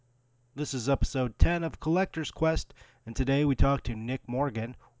This is episode 10 of Collector's Quest, and today we talk to Nick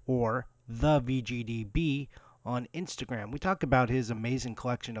Morgan, or TheVGDB, on Instagram. We talk about his amazing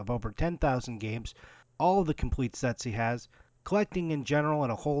collection of over 10,000 games, all of the complete sets he has, collecting in general,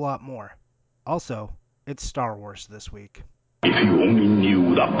 and a whole lot more. Also, it's Star Wars this week. If you only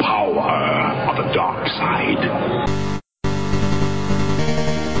knew the power of the dark side.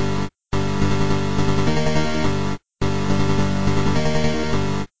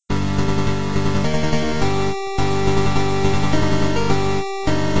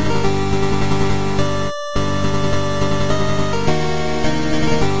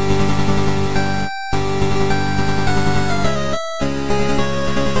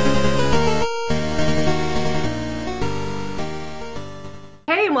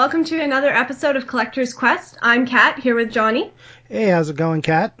 Hey, and welcome to another episode of Collector's Quest. I'm Kat, here with Johnny. Hey, how's it going,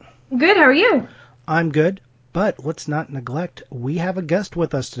 Kat? Good, how are you? I'm good, but let's not neglect, we have a guest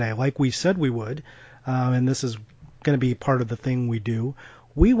with us today, like we said we would, and this is going to be part of the thing we do.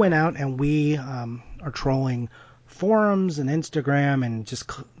 We went out and we are trolling forums and Instagram and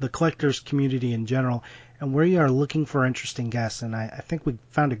just the collectors community in general, and we are looking for interesting guests, and I think we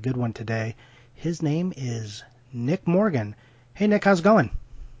found a good one today. His name is Nick Morgan. Hey, Nick, how's it going?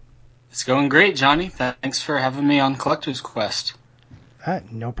 It's going great, Johnny. Thanks for having me on Collector's Quest.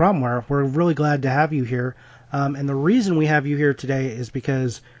 No problem. We're really glad to have you here. And the reason we have you here today is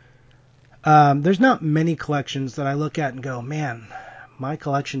because there's not many collections that I look at and go, man, my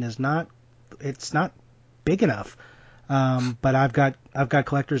collection is not big enough. But I've got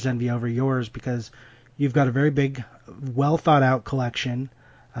collector's envy over yours because you've got a very big, well thought out collection.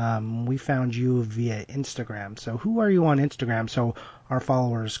 We found you via Instagram. So who are you on Instagram so our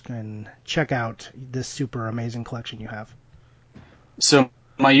followers can check out this super amazing collection you have? So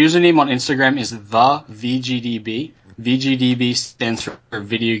my username on Instagram is TheVGDB. VGDB stands for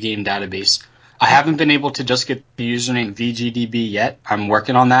Video Game Database. I haven't been able to just get the username VGDB yet. I'm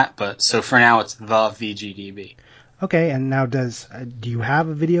working on that, but so for now it's TheVGDB. Okay, and now do you have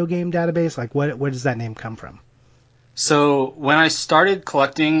a video game database? Like, where does that name come from? So when I started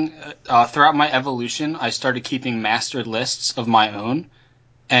collecting, throughout my evolution, I started keeping master lists of my own,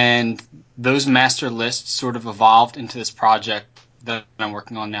 and those master lists sort of evolved into this project that I'm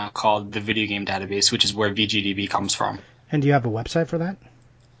working on now called the Video Game Database, which is where VGDB comes from. And do you have a website for that?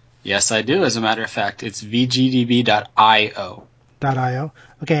 Yes, I do. As a matter of fact, it's vgdb.io. .io.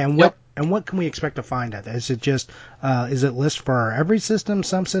 Okay, and what can we expect to find at that? Is it just is it list for every system,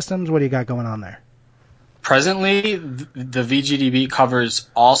 some systems? What do you got going on there? Presently, the VGDB covers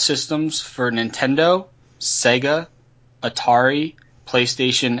all systems for Nintendo, Sega, Atari,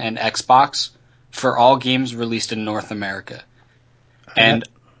 PlayStation, and Xbox for all games released in North America. And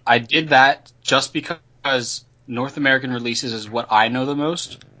I did that just because North American releases is what I know the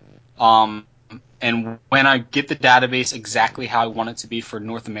most. And when I get the database exactly how I want it to be for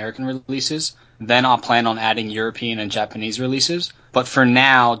North American releases, then I'll plan on adding European and Japanese releases. But for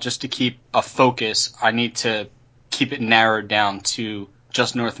now, just to keep a focus, I need to keep it narrowed down to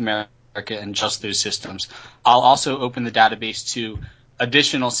just North America and just those systems. I'll also open the database to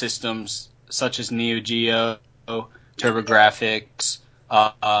additional systems such as Neo Geo, TurboGrafx,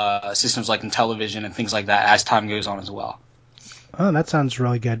 systems like Intellivision and things like that as time goes on as well. Oh, that sounds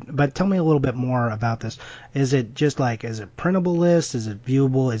really good. But tell me a little bit more about this. Is it just like, is it printable list? Is it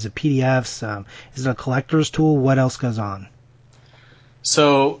viewable? Is it PDFs? Is it a collector's tool? What else goes on?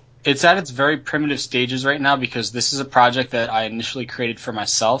 So it's at its very primitive stages right now because this is a project that I initially created for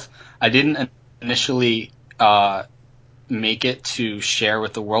myself. I didn't initially make it to share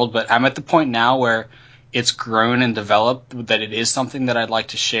with the world, but I'm at the point now where it's grown and developed that it is something that I'd like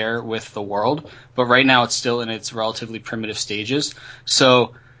to share with the world. But right now it's still in its relatively primitive stages.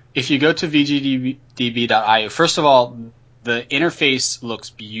 So if you go to vgdb.io, first of all, the interface looks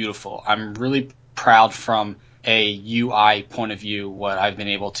beautiful. I'm really proud from a UI point of view what I've been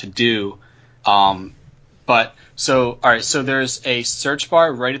able to do. So there's a search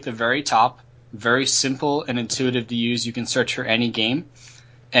bar right at the very top, very simple and intuitive to use. You can search for any game,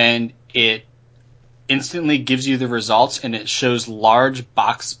 and it instantly gives you the results, and it shows large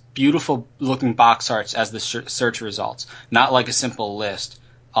beautiful looking box arts as the search results, not like a simple list.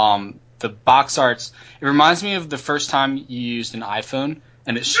 The box arts, it reminds me of the first time you used an iPhone,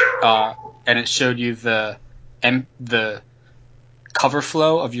 and it showed you the cover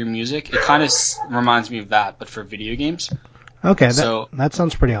flow of your music. It kind of reminds me of that, but for video games. Okay, that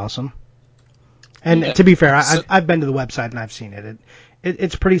sounds pretty awesome. And to be fair, I've been to the website and I've seen it.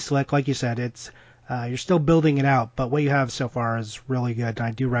 It's pretty slick, like you said. It's you're still building it out, but what you have so far is really good, and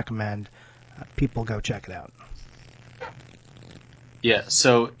I do recommend people go check it out. Yeah,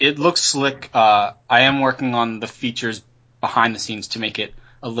 so it looks slick. I am working on the features behind the scenes to make it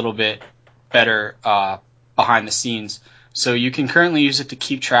a little bit better behind the scenes. So you can currently use it to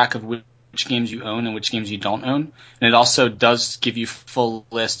keep track of which games you own and which games you don't own. And it also does give you full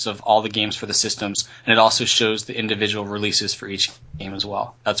lists of all the games for the systems. And it also shows the individual releases for each game as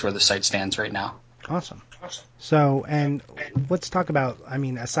well. That's where the site stands right now. Awesome. So, and let's talk about, I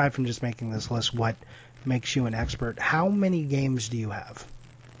mean, aside from just making this list, what makes you an expert? How many games do you have?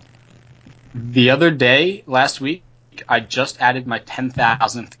 The other day, last week, I just added my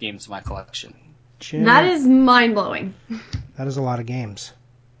 10,000th game to my collection. Jim, That is mind-blowing. that is a lot of games.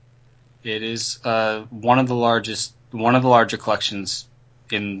 It is one of the larger collections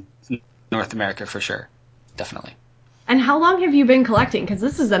in North America for sure, definitely. And how long have you been collecting? Because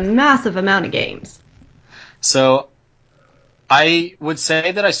this is a massive amount of games. So I would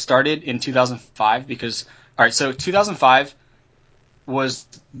say that I started in 2005 because, all right, so 2005 was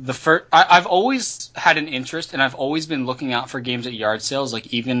the first. I've always had an interest, and I've always been looking out for games at yard sales,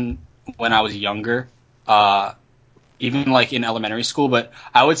 like even when I was younger. Even like in elementary school, but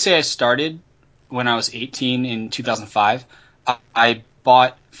I would say I started when I was 18 in 2005. I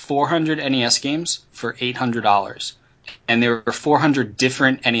bought 400 NES games for $800, and there were 400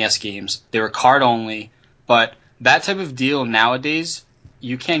 different NES games. They were card only, but that type of deal nowadays,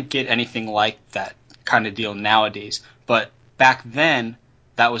 you can't get anything like that kind of deal nowadays. But back then,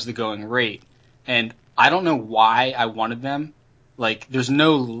 that was the going rate, and I don't know why I wanted them. Like, there's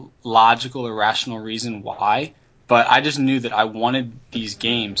no logical or rational reason why, but I just knew that I wanted these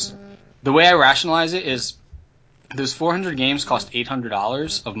games. The way I rationalize it is those 400 games cost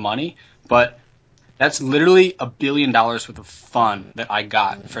 $800 of money, but that's literally $1 billion worth of fun that I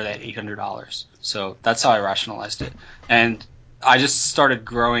got for that $800. So that's how I rationalized it. And I just started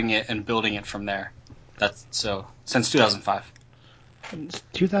growing it and building it from there. That's so since 2005.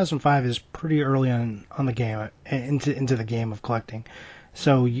 2005 is pretty early on the game, into the game of collecting.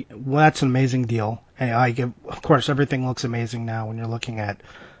 So, well, that's an amazing deal. And of course, everything looks amazing now when you're looking at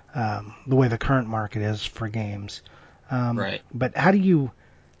the way the current market is for games. Right. But how do you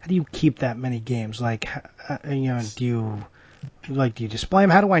keep that many games? Like, do you display them?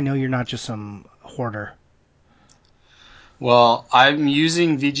 How do I know you're not just some hoarder? Well, I'm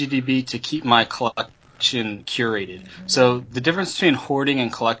using VGDB to keep my collection curated. So the difference between hoarding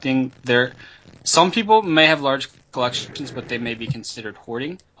and collecting, some people may have large collections, but they may be considered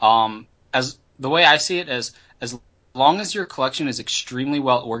hoarding. As the way I see it, as long as your collection is extremely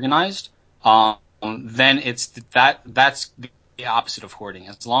well organized, then that's the opposite of hoarding.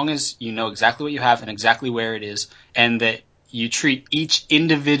 As long as you know exactly what you have and exactly where it is, and that you treat each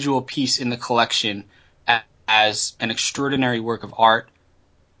individual piece in the collection as an extraordinary work of art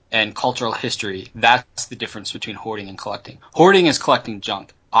and cultural history, that's the difference between hoarding and collecting. Hoarding is collecting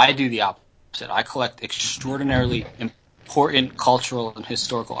junk. I do the opposite. I collect extraordinarily important cultural and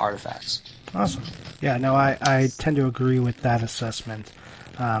historical artifacts. Awesome. Yeah, no, I tend to agree with that assessment.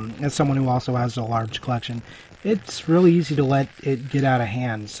 As someone who also has a large collection, it's really easy to let it get out of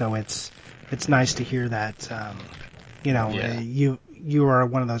hand. So it's nice to hear that. Yeah. You are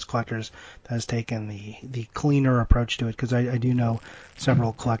one of those collectors that has taken the cleaner approach to it, because I do know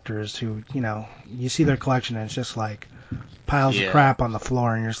several collectors who, you see their collection and it's just like piles of Yeah. crap on the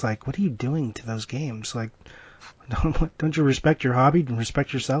floor, and you're just like, what are you doing to those games? Like, don't you respect your hobby and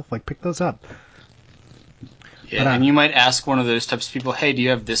respect yourself? Like, pick those up. Yeah, But and you might ask one of those types of people, "Hey, do you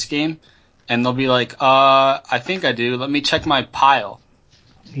have this game?" And they'll be like, I think I do. Let me check my pile."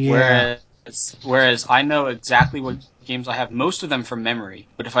 yeah, Whereas I know exactly what games I have, most of them from memory.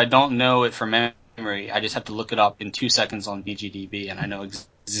 But if I don't know it from memory, I just have to look it up in 2 seconds on VGDB, and I know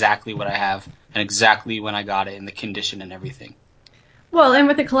exactly what I have and exactly when I got it and the condition and everything. Well, and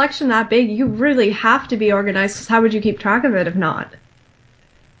with a collection that big, you really have to be organized, because how would you keep track of it if not?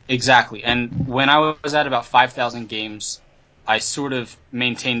 Exactly. And when I was at about 5,000 games, I sort of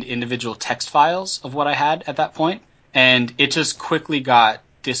maintained individual text files of what I had at that point, and it just quickly got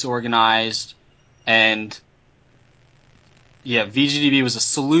disorganized. And yeah, VGDB was a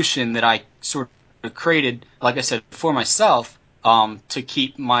solution that I sort of created, like I said, for myself, to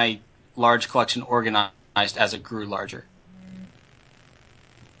keep my large collection organized as it grew larger.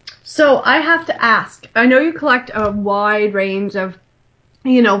 So I have to ask, I know you collect a wide range of,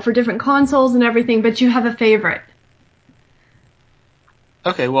 for different consoles and everything, but you have a favorite.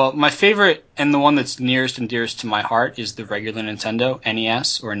 Okay, well, my favorite and the one that's nearest and dearest to my heart is the regular Nintendo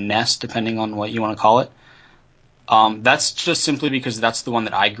NES or NES, depending on what you want to call it. That's just simply because that's the one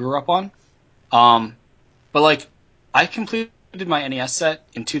that I grew up on. But like, I completed my NES set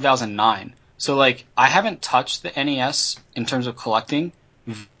in 2009, So like I haven't touched the NES in terms of collecting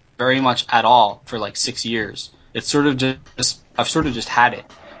very much at all for like 6 years. It's sort of just I've sort of just had it.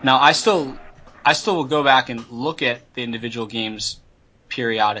 Now I still will go back and look at the individual games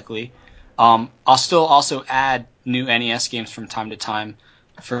periodically. I'll still also add new NES games from time to time.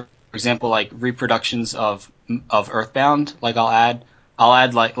 For example, like reproductions of Earthbound. Like I'll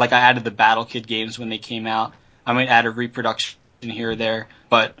add like I added the Battle Kid games when they came out. I might add a reproduction here or there,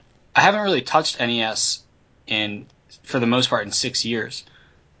 but I haven't really touched NES in for the most part in 6 years.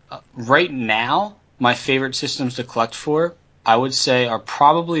 Right now, my favorite systems to collect for, I would say, are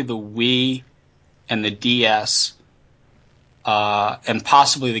probably the Wii and the DS, and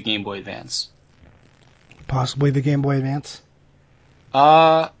possibly the Game Boy Advance. Possibly the Game Boy Advance.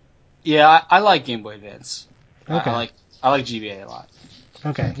 Uh, yeah, I like Game Boy Advance. I Okay. like GBA a lot.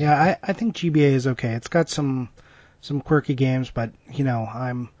 Okay. Yeah, I think GBA is okay. It's got some quirky games, but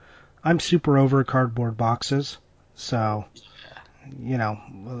I'm super over cardboard boxes. So,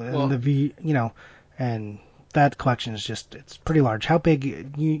 and Well, the and that collection is just it's pretty large. How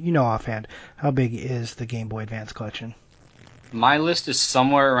big offhand, how big is the Game Boy Advance collection? my list is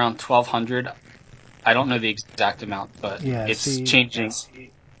somewhere around 1,200. I don't know the exact amount, but Yeah, it's see, changing.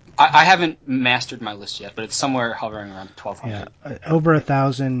 I haven't mastered my list yet, but it's somewhere hovering around yeah, 1,200. over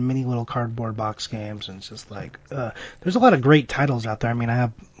 1,000 mini little cardboard box games, and it's just like there's a lot of great titles out there. I mean, I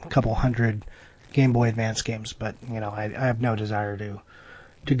have a couple hundred Game Boy Advance games, but I have no desire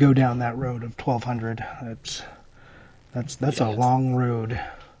to go down that road of 1,200. That's a Yeah, long road.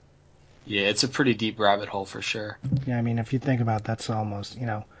 yeah, it's a pretty deep rabbit hole for sure. Yeah, I mean, if you think about it, that's almost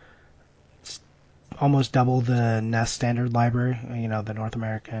it's almost double the NES standard library. The North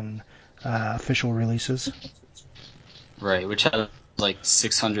American official releases. Right, which has like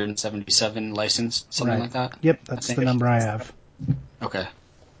 677 licensed, something Right. like that, Yep, I that's the think. number I have. Okay.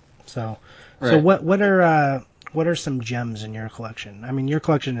 So Right. what are some gems in your collection? I mean, your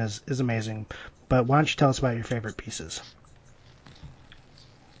collection is amazing, but why don't you tell us about your favorite pieces?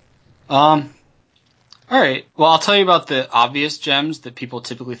 Um, all right. Well, I'll tell you about the obvious gems that people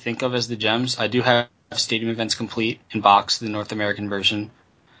typically think of as the gems. I do have Stadium Events Complete in box, the North American version.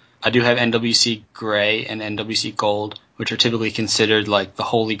 I do have NWC Gray and NWC Gold, which are typically considered like the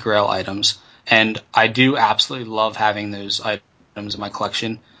holy grail items. And I do absolutely love having those items in my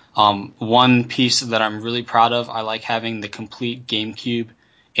collection. One piece that I'm really proud of, I like having the complete GameCube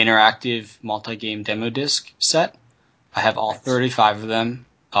interactive multi-game demo disc set. I have all 35 of them,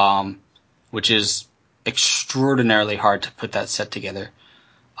 which is extraordinarily hard to put that set together.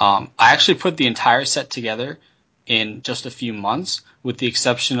 I actually put the entire set together in just a few months, with the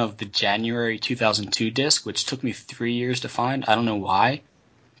exception of the January 2002 disc, which took me 3 years to find. I don't know why,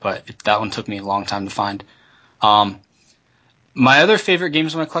 but that one took me a long time to find. Um, my other favorite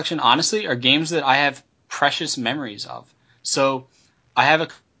games in my collection, honestly, are games that I have precious memories of. So I have a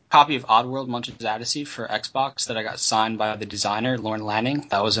copy of Oddworld Munch's Odyssey for Xbox that I got signed by the designer, Lorne Lanning.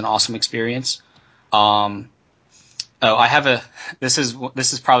 That was an awesome experience. Um, Oh, I have a. This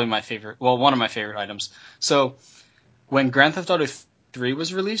is probably my favorite. Well, one of my favorite items. So when Grand Theft Auto 3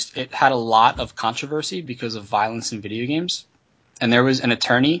 was released, it had a lot of controversy because of violence in video games, and there was an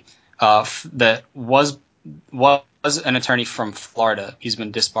attorney that was an attorney from Florida. He's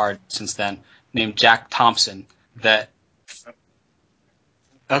been disbarred since then, named Jack Thompson. That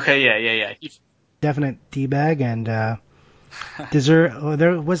okay, yeah. Definite D-bag and deserve. Oh,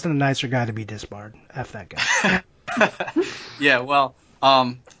 there wasn't a nicer guy to be disbarred. F that guy. Yeah, well,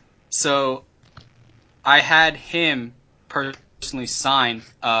 so I had him personally sign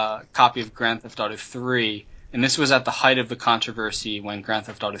a copy of Grand Theft Auto 3, and this was at the height of the controversy when Grand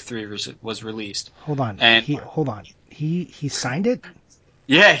Theft Auto 3 was released. Hold on. And He signed it.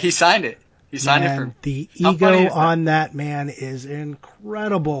 yeah, he signed it. He signed it for Man, me. the How funny ego is that? on that man is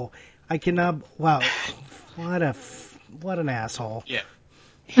incredible. I cannot. Wow, what a what an asshole. Yeah,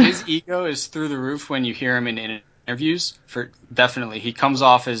 his ego is through the roof when you hear him in interviews. For definitely, he comes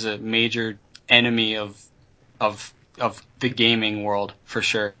off as a major enemy of the gaming world for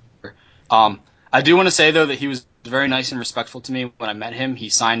sure. I do want to say though that he was very nice and respectful to me when I met him. He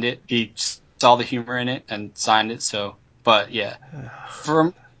signed it. He saw the humor in it and signed it. So, but yeah,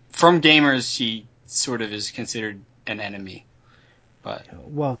 from gamers, he sort of is considered an enemy. But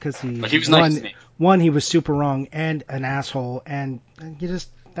Well, because he was nice to me. he was super wrong and an asshole, and you just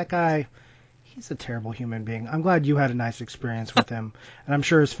that guy. He's a terrible human being. I'm glad you had a nice experience with him, and I'm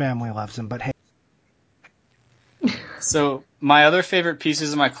sure his family loves him. But hey, So my other favorite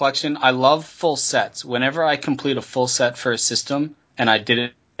pieces in my collection, I love full sets. Whenever I complete a full set for a system and I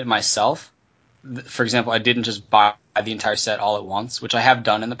did it myself, for example, I didn't just buy the entire set all at once, which I have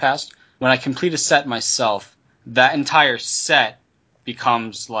done in the past, when I complete a set myself, that entire set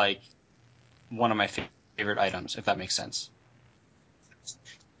becomes like one of my favorite items, if that makes sense.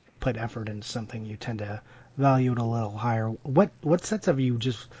 Put effort into something, you tend to value it a little higher. What sets have you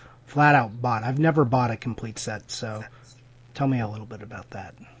just flat out bought? I've never bought a complete set, so tell me a little bit about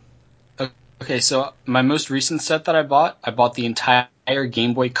that. Okay, so my most recent set that I bought the entire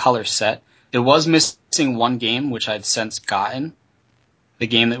Game Boy Color set. It was missing one game, which I'd since gotten. The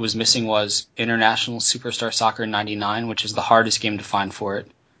game that was missing was International Superstar Soccer 99, which is the hardest game to find for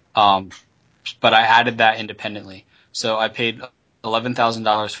it. But I added that independently. So I paid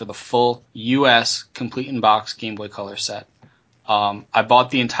 $11,000 for the full US complete in box Game Boy Color set. I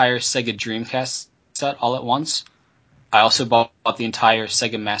bought the entire Sega Dreamcast set all at once. I also bought the entire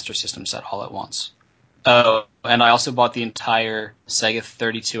Sega Master System set all at once. Oh, and I also bought the entire Sega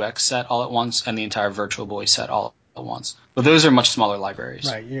 32X set all at once and the entire Virtual Boy set all at once. But those are much smaller libraries.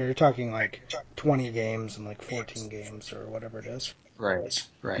 Right, you're talking like 20 games and like 14 games or whatever it is. Right.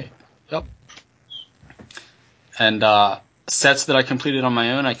 Yep. And sets that I completed on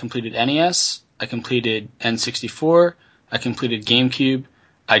my own, I completed NES, I completed N64, I completed GameCube.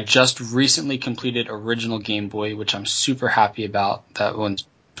 I just recently completed original Game Boy, which I'm super happy about. That one's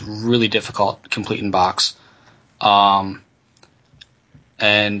really difficult, complete in box. And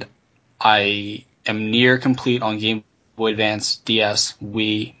I am near complete on Game Boy Advance, DS,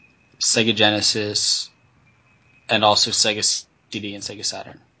 Wii, Sega Genesis, and also Sega CD and Sega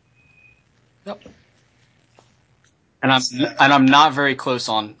Saturn. Yep. And I'm not very close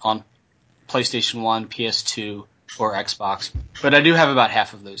on PlayStation 1, PS2, or Xbox, but I do have about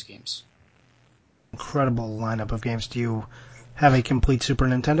half of those games. Incredible lineup of games. Do you have a complete Super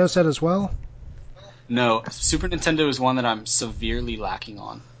Nintendo set as well? No, Super Nintendo is one that I'm severely lacking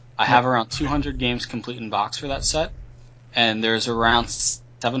on. I have around 200 games complete in box for that set, and there's around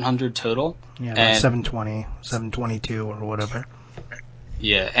 700 total. Yeah, about 720, 722 or whatever.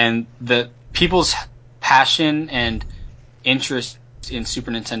 Yeah, and the people's passion and interest in Super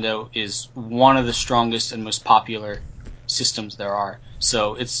Nintendo is one of the strongest and most popular systems there are.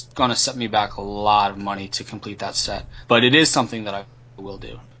 So it's going to set me back a lot of money to complete that set. But it is something that I will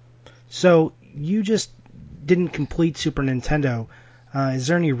do. So you just didn't complete Super Nintendo. Is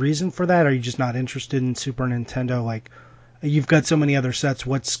there any reason for that? Are you just not interested in Super Nintendo? Like, you've got so many other sets.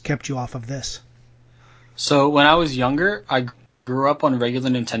 What's kept you off of this? So when I was younger, I grew up on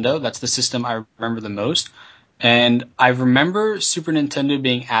regular Nintendo. That's the system I remember the most. And I remember Super Nintendo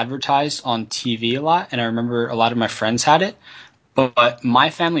being advertised on TV a lot, and I remember a lot of my friends had it. But my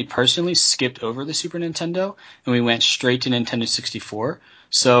family personally skipped over the Super Nintendo, and we went straight to Nintendo 64.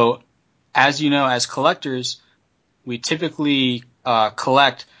 So, as you know, as collectors, we typically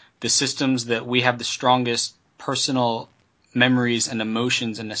collect the systems that we have the strongest personal memories and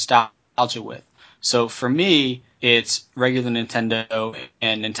emotions and nostalgia with. So for me, it's regular Nintendo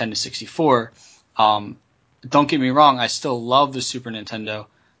and Nintendo 64. Don't get me wrong, I still love the Super Nintendo.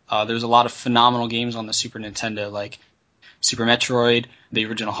 There's a lot of phenomenal games on the Super Nintendo, like Super Metroid, the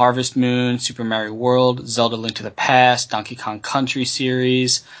original Harvest Moon, Super Mario World, Zelda Link to the Past, Donkey Kong Country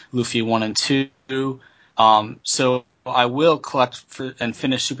series, Luffy 1 and 2. So I will collect and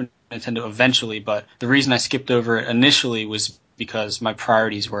finish Super Nintendo eventually, but the reason I skipped over it initially was because my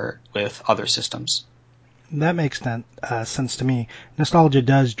priorities were with other systems. That makes sense to me. Nostalgia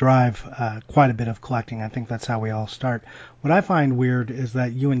does drive quite a bit of collecting. I think that's how we all start. What I find weird is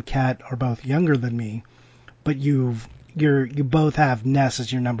that you and Kat are both younger than me, but you both have NES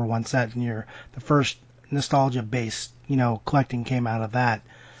as your number one set, and the first nostalgia based collecting came out of that.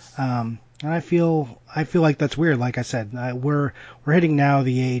 And I feel like that's weird. Like I said, we're hitting now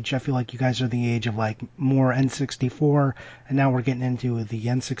the age. I feel like you guys are the age of like more N64, and now we're getting into the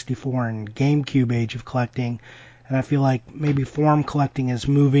N64 and GameCube age of collecting. And I feel like maybe forum collecting is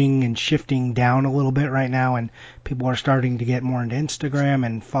moving and shifting down a little bit right now, and people are starting to get more into Instagram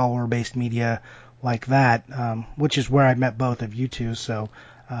and follower-based media like that, which is where I met both of you two. So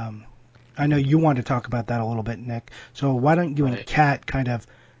I know you want to talk about that a little bit, Nick. So why don't you and Kat kind of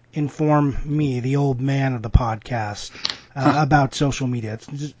inform me, the old man of the podcast, about social media?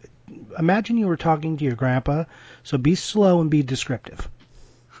 Imagine you were talking to your grandpa, so be slow and be descriptive.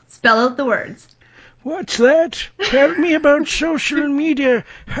 Spell out the words. What's that? Tell me about social media.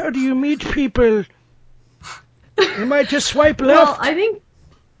 How do you meet people? Am I to swipe left? Well, I think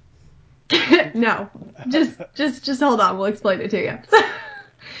no. Just hold on. We'll explain it to you.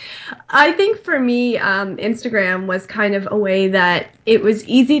 I think for me, Instagram was kind of a way that it was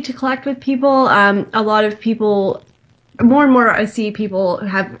easy to collect with people. A lot of people more and more I see people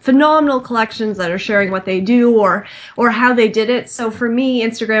have phenomenal collections that are sharing what they do or how they did it. So for me,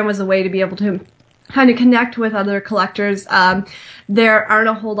 Instagram was a way to be able to kind of connect with other collectors. There aren't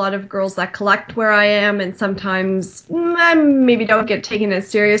a whole lot of girls that collect where I am, and sometimes I maybe don't get taken as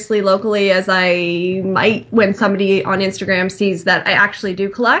seriously locally as I might when somebody on Instagram sees that I actually do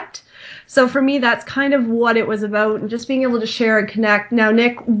collect. So for me, that's kind of what it was about, and just being able to share and connect. Now,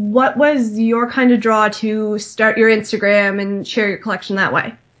 Nick, what was your kind of draw to start your Instagram and share your collection that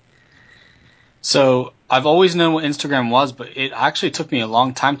way? So I've always known what Instagram was, but it actually took me a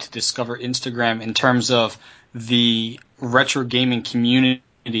long time to discover Instagram in terms of the retro gaming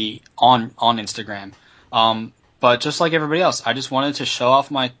community on Instagram. But just like everybody else, I just wanted to show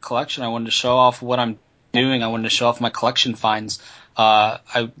off my collection. I wanted to show off what I'm doing. I wanted to show off my collection finds.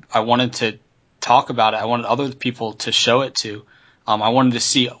 I wanted to talk about it. I wanted other people to show it to. I wanted to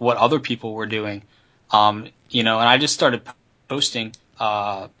see what other people were doing. And I just started posting,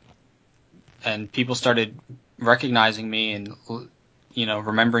 and people started recognizing me and,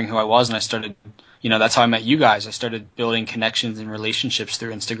 remembering who I was. And I started, that's how I met you guys. I started building connections and relationships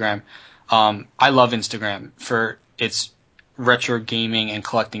through Instagram. I love Instagram for its retro gaming and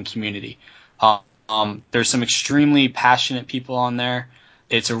collecting community. There's some extremely passionate people on there.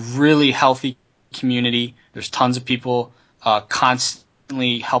 It's a really healthy community. There's tons of people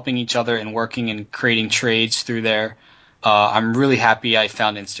constantly helping each other and working and creating trades through there. I'm really happy I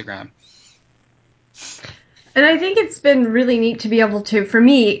found Instagram. And I think it's been really neat to be able to, for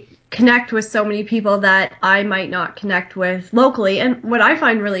me, connect with so many people that I might not connect with locally. And what I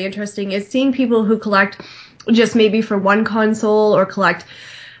find really interesting is seeing people who collect just maybe for one console or collect,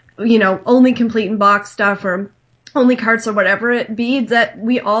 only complete in box stuff or only carts or whatever it be, that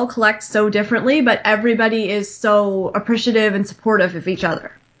we all collect so differently, but everybody is so appreciative and supportive of each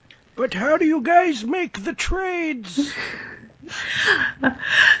other. But how do you guys make the trades?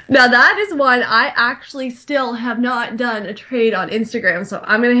 Now that is one I actually still have not done a trade on Instagram, so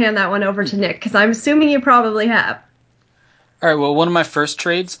I'm going to hand that one over to Nick, because I'm assuming you probably have. All right, well, one of my first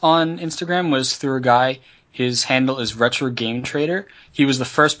trades on Instagram was through a guy. His handle is Retro Game Trader. He was the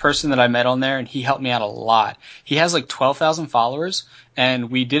first person that I met on there, and he helped me out a lot. He has like 12,000 followers,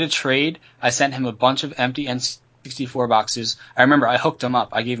 and we did a trade. I sent him a bunch of empty N64 boxes. I remember I hooked him up.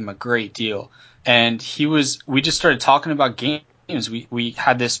 I gave him a great deal. And we just started talking about games. We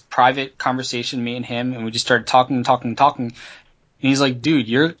had this private conversation, me and him, and we just started talking. And he's like, dude,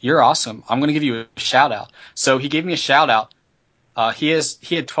 you're awesome. I'm going to give you a shout out. So he gave me a shout out. He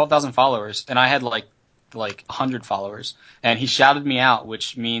had 12,000 followers, and I had like 100 followers, and he shouted me out,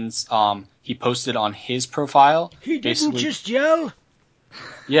 which means he posted on his profile. He didn't just yell?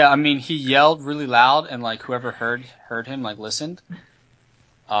 Yeah, I mean, he yelled really loud, and like whoever heard him like listened.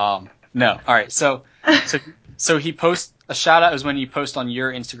 No, all right. So he posts a shout out is when you post on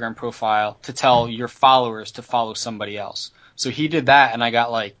your Instagram profile to tell your followers to follow somebody else. So he did that, and I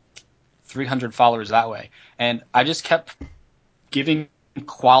got like 300 followers that way, and I just kept giving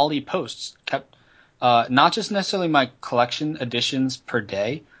quality posts, kept not just necessarily my collection editions per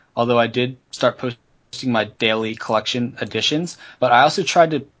day, although I did start posting my daily collection editions, but I also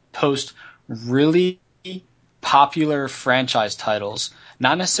tried to post really popular franchise titles,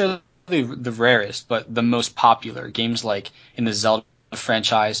 not necessarily the rarest, but the most popular games like in the Zelda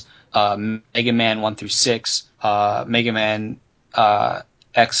franchise, Mega Man 1 through 6, Mega Man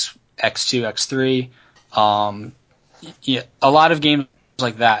X2, X3, yeah, a lot of games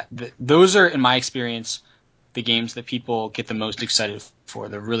like that. Those are, in my experience, the games that people get the most excited for,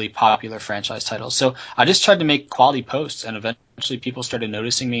 the really popular franchise titles. So I just tried to make quality posts, and eventually people started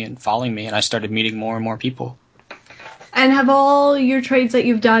noticing me and following me, and I started meeting more and more people. And have all your trades that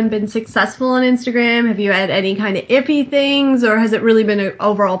you've done been successful on Instagram? Have you had any kind of iffy things, or has it really been an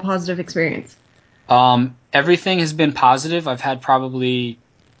overall positive experience? Everything has been positive. I've had probably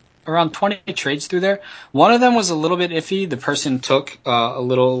around 20 trades through there. One of them was a little bit iffy. The person took a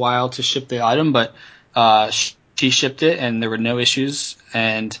little while to ship the item, but she shipped it, and there were no issues.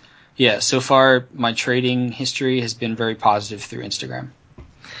 And yeah, so far my trading history has been very positive through Instagram.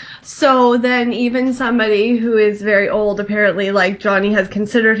 So then even somebody who is very old, apparently, like Johnny has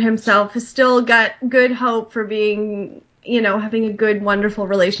considered himself, has still got good hope for being, having a good, wonderful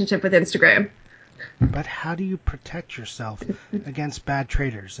relationship with Instagram. But how do you protect yourself against bad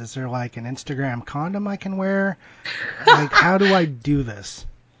traders? Is there like an Instagram condom I can wear? Like, how do I do this?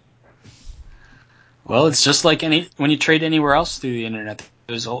 Well, it's just like when you trade anywhere else through the internet.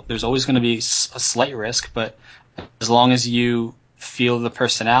 There's always going to be a slight risk, but as long as you feel the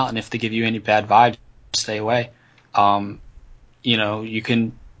person out, and if they give you any bad vibes, stay away. You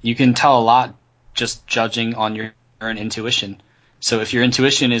can tell a lot just judging on your an intuition. So if your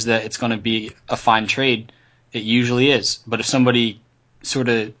intuition is that it's going to be a fine trade, it usually is. But if somebody sort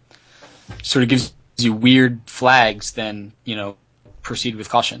of gives you weird flags, then proceed with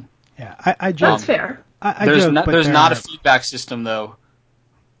caution. Yeah, I joke. That's fair. I there's joke, not but there's not a feedback system though,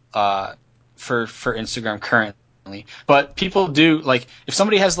 for Instagram currently. But people do, like, if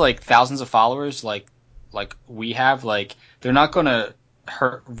somebody has like thousands of followers, like we have, like, they're not going to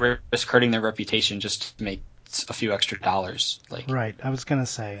risk hurting their reputation just to make a few extra dollars. Like, right. I was gonna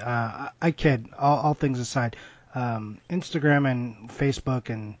say, I kid. All things aside, Instagram and Facebook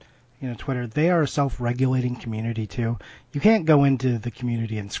and Twitter, they are a self-regulating community too. You can't go into the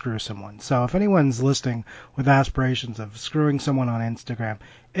community and screw someone. So if anyone's listening with aspirations of screwing someone on Instagram,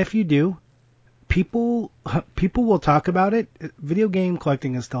 if you do, people will talk about it. Video game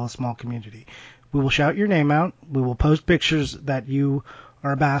collecting is still a small community. We will shout your name out. We will post pictures that you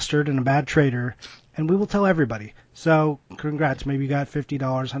are a bastard and a bad trader, and we will tell everybody. So congrats, maybe you got $50,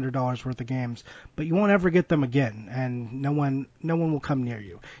 $100 worth of games, but you won't ever get them again, and no one will come near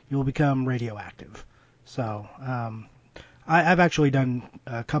you. You will become radioactive. So I've actually done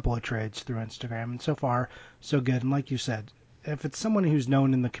a couple of trades through Instagram, and so far so good. And like you said, if it's someone who's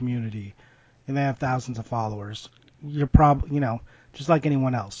known in the community and they have thousands of followers, you're probably, just like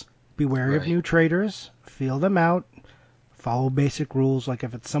anyone else. Be wary of right. new traders, feel them out, follow basic rules. Like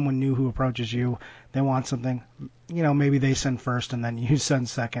if it's someone new who approaches you, they want something, maybe they send first and then you send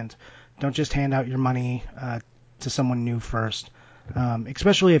second. Don't just hand out your money to someone new first,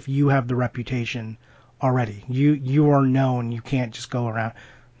 especially if you have the reputation already. You are known. You can't just go around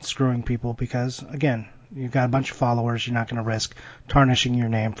screwing people because, again, you've got a bunch of followers. You're not going to risk tarnishing your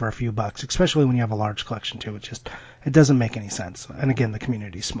name for a few bucks, especially when you have a large collection too. It doesn't make any sense. And again, the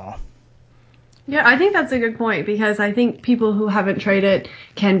community's small. Yeah, I think that's a good point because I think people who haven't traded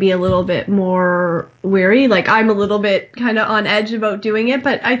can be a little bit more weary. Like, I'm a little bit kind of on edge about doing it,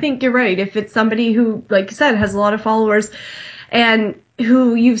 but I think you're right. If it's somebody who, like you said, has a lot of followers and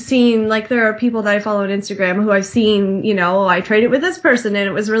who you've seen, like there are people that I follow on Instagram who I've seen, I traded with this person and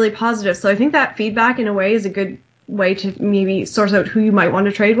it was really positive. So I think that feedback in a way is a good way to maybe source out who you might want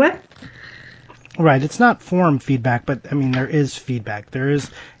to trade with. Right. It's not forum feedback, but I mean, there is feedback.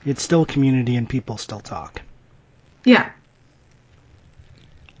 It's still community and people still talk. Yeah.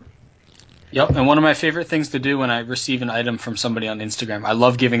 Yep, and one of my favorite things to do when I receive an item from somebody on Instagram, I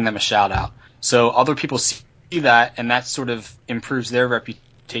love giving them a shout out. So other people see that, and that sort of improves their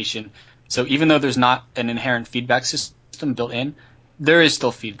reputation. So even though there's not an inherent feedback system built in, there is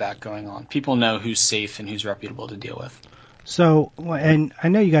still feedback going on. People know who's safe and who's reputable to deal with. So, and I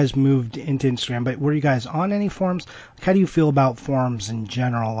know you guys moved into Instagram, but were you guys on any forums? How do you feel about forums in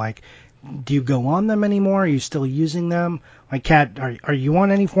general? Like, do you go on them anymore? Are you still using them? Like, Kat, are you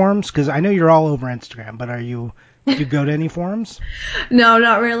on any forums? Because I know you're all over Instagram, but do you go to any forums? No,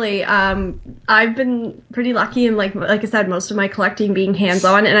 not really. I've been pretty lucky in like I said, most of my collecting being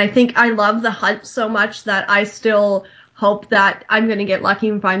hands-on, and I think I love the hunt so much that I still hope that I'm going to get lucky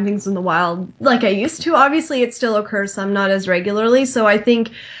and find things in the wild like I used to. Obviously, it still occurs some, not as regularly. So I think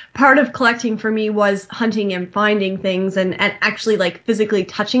part of collecting for me was hunting and finding things and actually like physically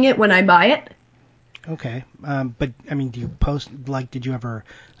touching it when I buy it. Okay. But, I mean, do you post, like, did you ever,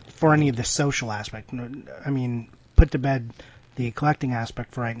 for any of the social aspect, I mean, put to bed the collecting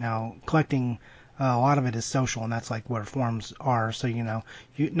aspect for right now. Collecting, a lot of it is social, and that's like where forums are. So,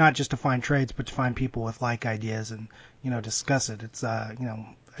 not just to find trades, but to find people with like ideas and, discuss it. It's, a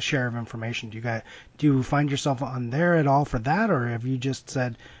share of information. Do you find yourself on there at all for that, or have you just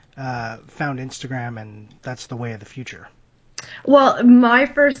said, found Instagram and that's the way of the future? Well, my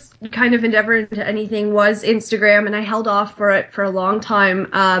first kind of endeavor into anything was Instagram, and I held off for it for a long time.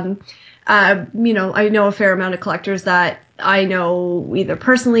 I know a fair amount of collectors that I know either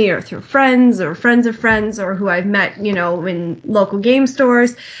personally or through friends or friends of friends or who I've met, in local game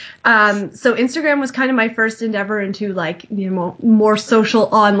stores. So Instagram was kind of my first endeavor into like, more social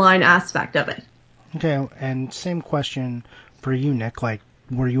online aspect of it. Okay, and same question for you, Nick. Like,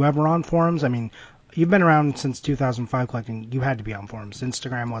 were you ever on forums? I mean, you've been around since 2005 collecting. You had to be on forums.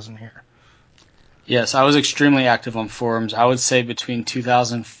 Instagram wasn't here. Yes, I was extremely active on forums. I would say between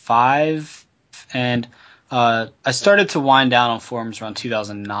 2005 and I started to wind down on forums around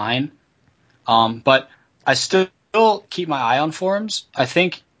 2009. But I still keep my eye on forums. I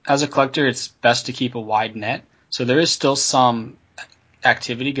think as a collector, it's best to keep a wide net. So there is still some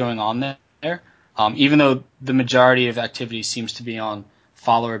activity going on there, even though the majority of activity seems to be on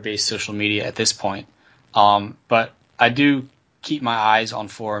follower-based social media at this point. But I do keep my eyes on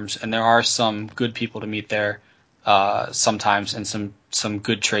forums, and there are some good people to meet there sometimes, and some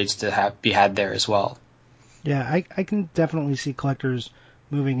good trades to be had there as well. Yeah, I can definitely see collectors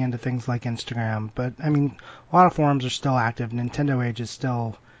moving into things like Instagram, but I mean, a lot of forums are still active. Nintendo Age is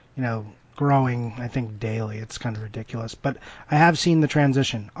still, growing, I think, daily. It's kind of ridiculous. But I have seen the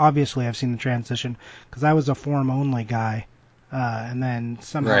transition. Obviously, I've seen the transition because I was a forum-only guy, and then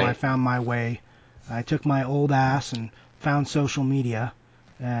somehow I Right. found my way. I took my old ass and found social media,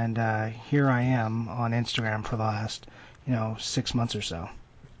 and here I am on Instagram for the last, 6 months or so.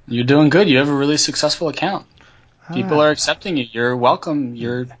 You're doing good. You have a really successful account. People Uh, are accepting you. You're welcome.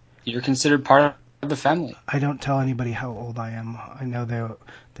 You're considered part of the family. I don't tell anybody how old I am. I know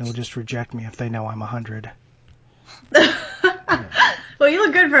they'll just reject me if they know I'm 100. Well, you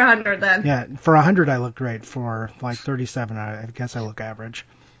look good for 100 then. Yeah, for 100 I look great. For like 37, I guess I look average.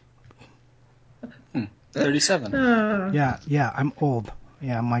 37. Yeah, I'm old.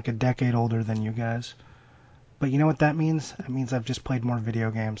 Yeah, I'm like a decade older than you guys. But you know what that means? It means I've just played more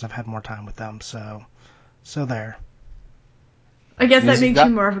video games. I've had more time with them. So there. I guess that Means you've makes you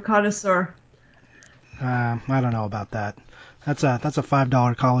got more of a connoisseur. I don't know about that. That's a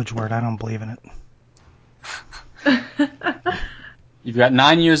 $5 college word. I don't believe in it. you've got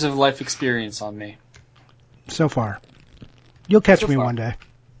 9 years of life experience on me So far. You'll catch so me far. one day.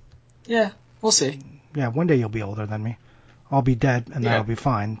 Yeah, we'll see. Yeah, one day you'll be older than me. I'll be dead, and Yeah. that'll be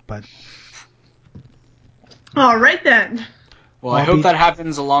fine. But All right then. Well, I I'll hope be. that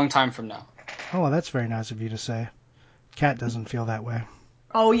happens a long time from now. Oh, well, that's very nice of you to say. Kat doesn't feel that way.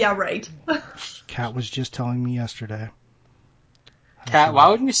 Oh yeah, right. Kat was just telling me yesterday. Kat, why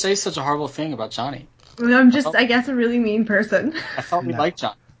would you say such a horrible thing about Johnny? I'm just, I guess, a really mean person. I thought we No. liked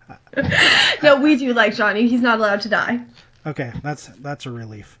Johnny. No, we do like Johnny. He's not allowed to die. Okay, that's a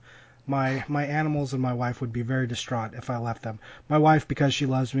relief. My animals and my wife would be very distraught if I left them. My wife because she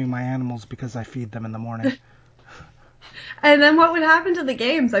loves me, my animals because I feed them in the morning. And then what would happen to the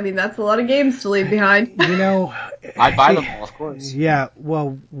games? I mean, that's a lot of games to leave behind. I'd buy them all, of course. Yeah,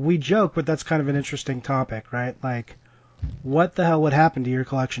 well, we joke, but that's kind of an interesting topic, right? Like, what the hell would happen to your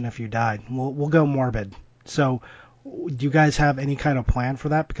collection if you died? We'll go morbid. So, do you guys have any kind of plan for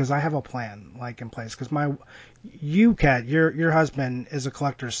that? Because I have a plan, like, in place. Because you, Kat, your husband is a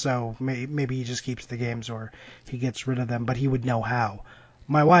collector, so maybe he just keeps the games or he gets rid of them, but he would know how.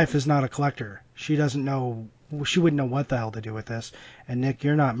 My wife is not a collector. She doesn't know. She wouldn't know what the hell to do with this. And Nick,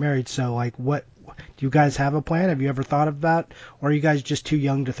 you're not married, so like, what? Do you guys have a plan? Have you ever thought about? Or are you guys just too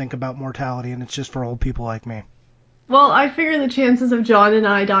young to think about mortality, and it's just for old people like me? Well, I figure the chances of John and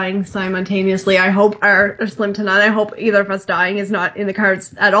I dying simultaneously, I hope, are slim to none. I hope either of us dying is not in the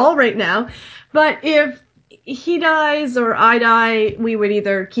cards at all right now. But if he dies or I die, we would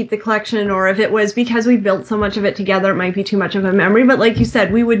either keep the collection, or if it was because we built so much of it together, it might be too much of a memory. But like you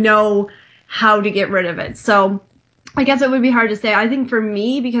said, we would know how to get rid of it. So I guess it would be hard to say. I think for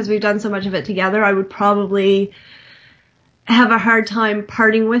me, because we've done so much of it together, I would probably have a hard time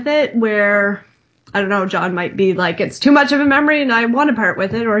parting with it, where I don't know, John might be like, it's too much of a memory and I want to part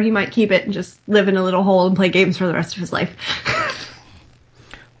with it, or he might keep it and just live in a little hole and play games for the rest of his life.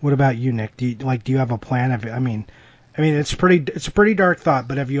 What about you, Nick? Do you have a plan? I mean, it's a pretty dark thought,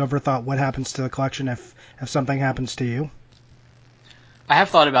 but have you ever thought what happens to the collection if something happens to you? I have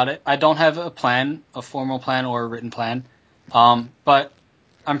thought about it. I don't have a plan, a formal plan or a written plan. But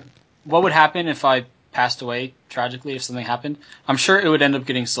what would happen if I passed away tragically, if something happened? I'm sure it would end up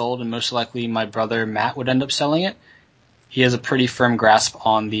getting sold, and most likely my brother Matt would end up selling it. He has a pretty firm grasp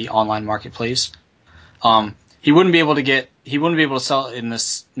on the online marketplace. He wouldn't be able to sell it in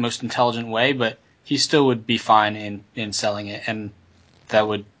this most intelligent way, but he still would be fine in selling it, and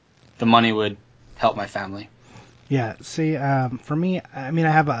the money would help my family. Yeah. See, for me, I mean,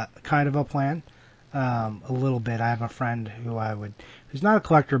 I have a kind of a plan, a little bit. I have a friend who's not a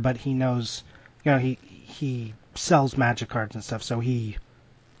collector, but he knows, he sells magic cards and stuff, so he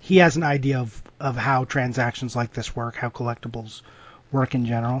has an idea of how transactions like this work, how collectibles work in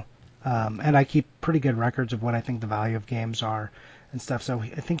general. And I keep pretty good records of what I think the value of games are and stuff. So I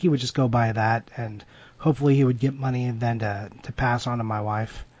think he would just go by that, and hopefully he would get money and then to pass on to my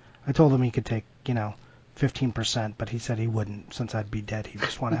wife. I told him he could take 15%, but he said he wouldn't since I'd be dead. He'd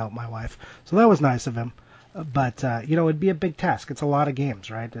just want to help my wife. So that was nice of him. But it'd be a big task. It's a lot of games,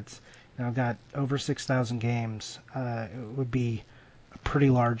 right? It's I've got over 6,000 games. It would be a pretty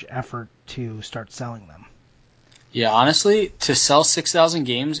large effort to start selling them. Yeah, honestly, to sell 6,000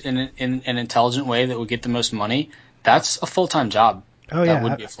 games in an intelligent way that would get the most money, that's a full-time job. Oh That yeah,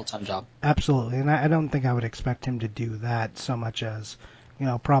 would be a full-time job. absolutely. And I don't think I would expect him to do that so much as,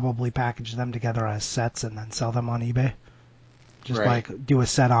 probably package them together as sets and then sell them on eBay. Just Right. like do a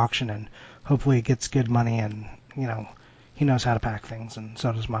set auction and hopefully it gets good money and, he knows how to pack things and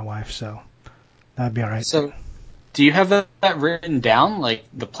so does my wife. So That'd be all right. So, do you have that written down, like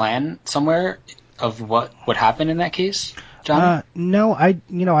the plan somewhere of what would happen in that case, Johnny? No,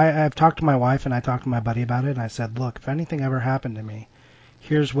 I've talked to my wife and I talked to my buddy about it, and I said, look, if anything ever happened to me,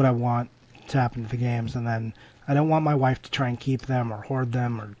 here's what I want to happen to the games, and then I don't want my wife to try and keep them or hoard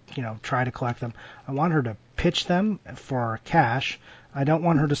them or try to collect them. I want her to pitch them for cash. I don't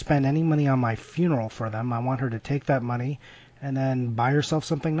want her to spend any money on my funeral for them. I want her to take that money and then buy herself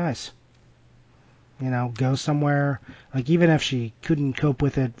something nice. Go somewhere. Like even if she couldn't cope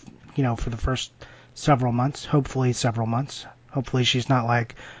with it, for the first several months, hopefully several months. Hopefully she's not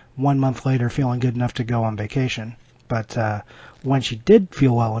like 1 month later feeling good enough to go on vacation. But when she did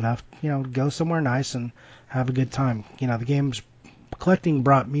feel well enough, go somewhere nice and have a good time. The game's collecting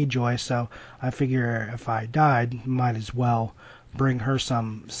brought me joy, so I figure if I died, might as well bring her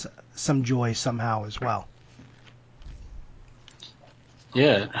some joy somehow as well.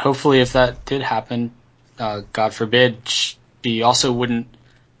 Yeah, hopefully if that did happen, God forbid, she also wouldn't,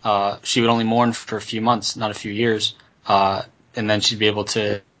 she would only mourn for a few months, not a few years, and then she'd be able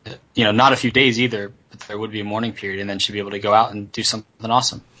to, not a few days either, but there would be a mourning period, and then she'd be able to go out and do something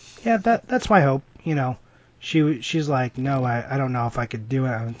awesome. Yeah, that's my hope. She's like, no, I don't know if I could do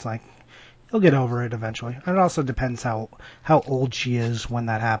it. And it's like, you'll get over it eventually. And it also depends how old she is when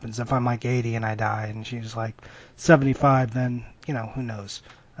that happens. If I'm like 80 and I die, and she's like 75, then who knows?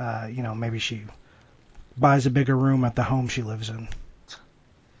 Maybe she buys a bigger room at the home she lives in.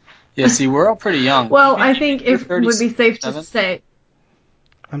 Yeah, see, we're all pretty young. Well, Even I think you're it would be safe to 37. say.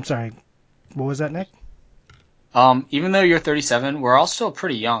 I'm sorry. What was that, Nick? Even though you're 37, we're all still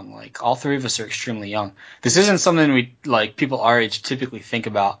pretty young. Like all three of us are extremely young. This isn't something we like people our age typically think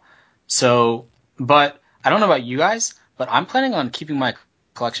about. So, but I don't know about you guys, but I'm planning on keeping my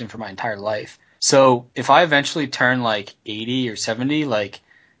collection for my entire life. So if I eventually turn like 80 or 70, like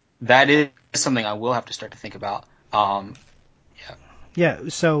that is something I will have to start to think about. Yeah. Yeah,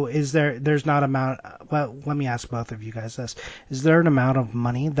 so there's not amount, well, let me ask both of you guys this. Is there an amount of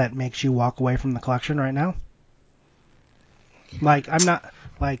money that makes you walk away from the collection right now? Like, I'm not,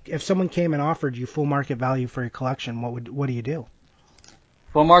 like, if someone came and offered you full market value for your collection, what do you do?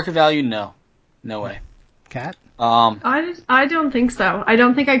 Full market value? No. No way. Cat? I don't think so. I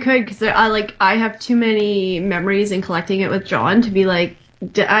don't think I could because I have too many memories in collecting it with John to be like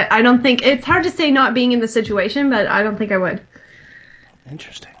I don't think it's hard to say not being in the situation, but I don't think I would.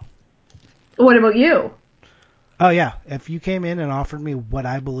 Interesting. What about you? Oh yeah, if you came in and offered me what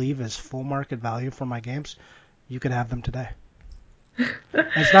I believe is full market value for my games, you could have them today.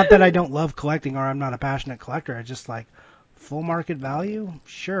 It's not that I don't love collecting or I'm not a passionate collector. I just like full market value.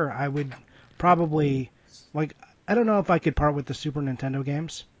 Sure, I would probably like. I don't know if I could part with the Super Nintendo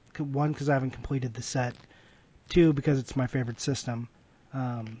games. One, because I haven't completed the set. Two, because it's my favorite system.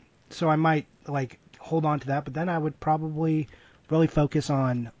 So I might like hold on to that, but then I would probably really focus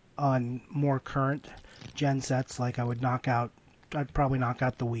on more current gen sets. Like I'd probably knock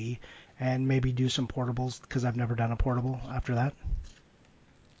out the Wii and maybe do some portables because I've never done a portable after that.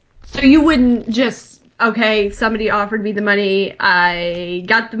 So you wouldn't just okay, somebody offered me the money, I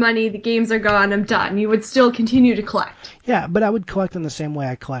got the money, the games are gone, I'm done. You would still continue to collect. Yeah, but I would collect in the same way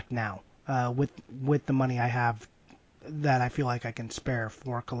I collect now, with the money I have that I feel like I can spare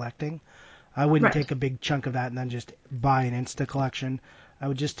for collecting. I wouldn't Right. take a big chunk of that and then just buy an Insta collection. I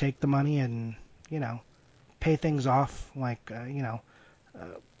would just take the money and pay things off, like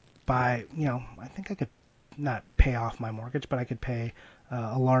buy I think I could not pay off my mortgage, but I could pay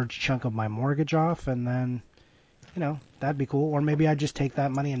a large chunk of my mortgage off, and then that'd be cool. Or maybe I'd just take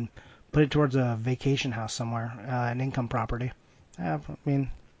that money and put it towards a vacation house somewhere, an income property. I mean,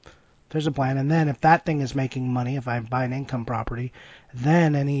 there's a plan. And then if that thing is making money, if I buy an income property,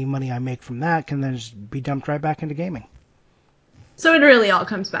 then any money I make from that can then just be dumped right back into gaming. So it really all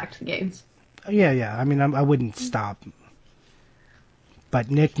comes back to the games. Yeah, yeah. I mean, I wouldn't stop.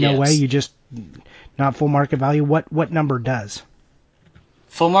 But Nick, no way. Yes. You just not full market value. What number does?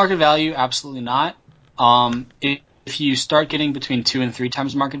 Full market value? Absolutely not. If you start getting between 2 and 3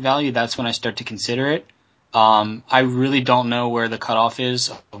 times market value, that's when I start to consider it. I really don't know where the cutoff is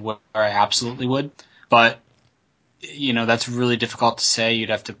of where I absolutely would, but that's really difficult to say. You'd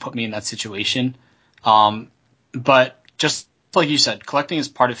have to put me in that situation. But just like you said, collecting is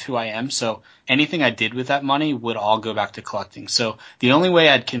part of who I am. So anything I did with that money would all go back to collecting. So the only way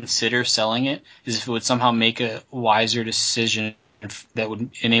I'd consider selling it is if it would somehow make a wiser decision that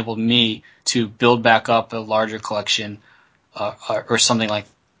would enable me to build back up a larger collection, or something like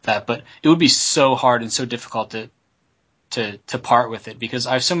that. But it would be so hard and so difficult to part with it because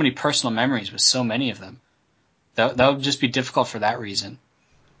I have so many personal memories with so many of them. That would just be difficult for that reason.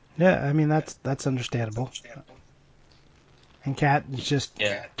 Yeah, I mean that's understandable. And Kat, it's just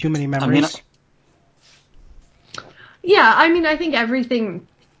Yeah. too many I mean, memories. Yeah, I mean, I think everything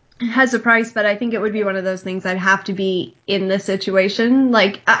has a price, but I think it would be one of those things I'd have to be in the situation.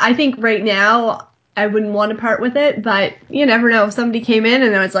 Like, I think right now I wouldn't want to part with it, but you never know. If somebody came in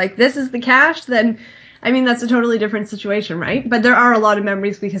and I was like, this is the cash, then, I mean, that's a totally different situation, right? But there are a lot of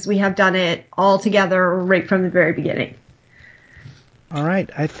memories because we have done it all together right from the very beginning. All right,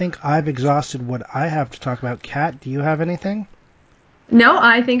 I think I've exhausted what I have to talk about. Kat, do you have anything? No,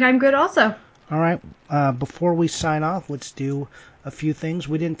 I think I'm good also. All right, before we sign off, let's do a few things.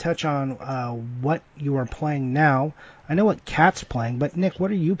 We didn't touch on what you are playing now. I know what Kat's playing, but Nick, what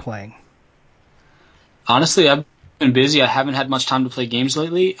are you playing? honestly, I've been busy. I haven't had much time to play games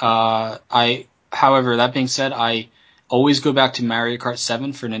lately. However, that being said, I always go back to Mario Kart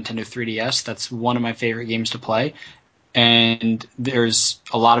 7 for Nintendo 3DS. That's one of my favorite games to play. And there's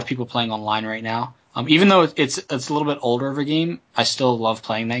a lot of people playing online right now. Even though it's a little bit older of a game, I still love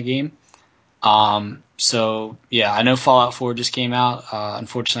playing that game. So yeah, I know Fallout 4 just came out.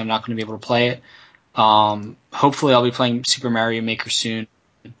 Unfortunately, I'm not going to be able to play it. Hopefully I'll be playing Super Mario Maker soon.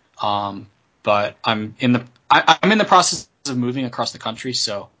 But I'm in the process of moving across the country,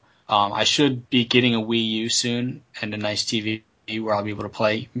 so I should be getting a Wii U soon and a nice TV where I'll be able to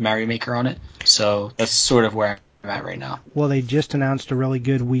play Mario Maker on it. So that's sort of where I'm at right now. Well, they just announced a really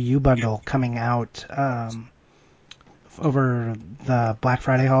good Wii U bundle coming out over the Black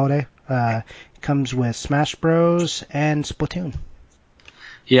Friday holiday. It comes with Smash Bros. And Splatoon.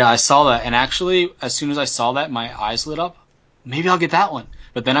 Yeah, I saw that, and actually, as soon as I saw that, my eyes lit up. Maybe I'll get that one.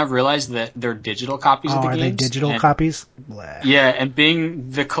 But then I realized that they're digital copies Oh, of the are they games, digital and copies? Bleh. yeah, and being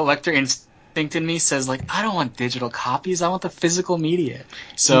the collector instinct in me says like, I don't want digital copies. I want the physical media.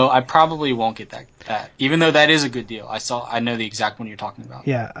 So I probably won't get that. Even though that is a good deal. I know the exact one you're talking about.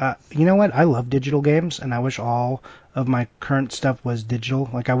 Yeah, you know what? I love digital games, and I wish all of my current stuff was digital.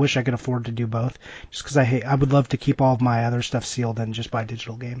 Like, I wish I could afford to do both, just because I would love to keep all of my other stuff sealed and just buy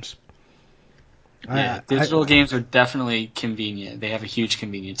digital games. Yeah, digital games are definitely convenient. They have a huge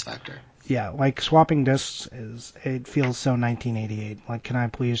convenience factor. Yeah, like swapping discs it feels so 1988. Like, can I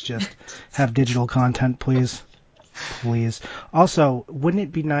please just have digital content, please? Please. Also, wouldn't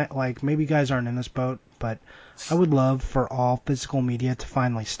it be nice, like, maybe you guys aren't in this boat, but I would love for all physical media to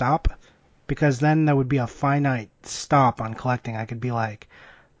finally stop, because then there would be a finite stop on collecting. I could be like,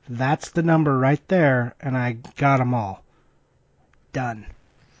 that's the number right there, and I got them all. Done.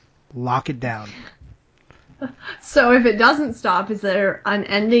 Lock it down. So if it doesn't stop, is there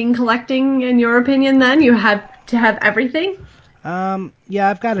unending collecting in your opinion then? You have to have everything? Yeah,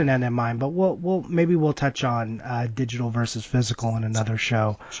 I've got an end in mind, but we'll touch on digital versus physical in another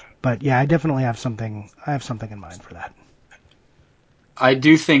show. But yeah, I definitely have something. I have something in mind for that. I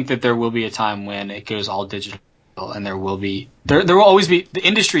do think that there will be a time when it goes all digital, and there will always be, the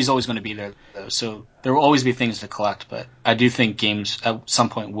industry is always going to be there though, so there will always be things to collect. But I do think games at some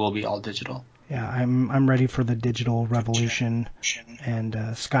point will be all digital. Yeah, I'm ready for the digital revolution and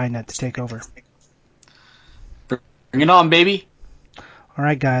Skynet to take over. Bring it on, baby. All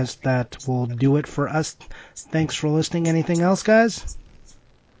right, guys, that will do it for us. Thanks for listening. Anything else, guys?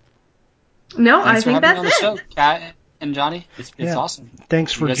 No, I Thanks for think having me that's on the show, it. Kat and Johnny. It's Yeah. awesome.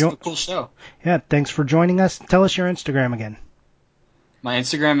 Thanks You for guys have a cool show. thanks for joining us. Tell us your Instagram again. My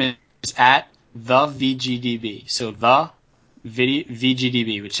Instagram is at TheVGDB. So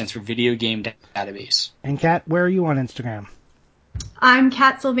VGDB, which stands for Video Game Database. And Kat, where are you on Instagram? I'm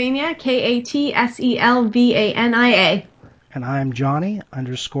Kat Sylvania, KATSELVANIA. And I'm Johnny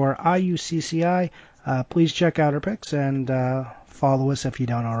 _IUCCI. Please check out our pics and follow us if you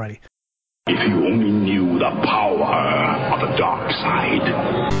don't already. If you only knew the power of the dark side.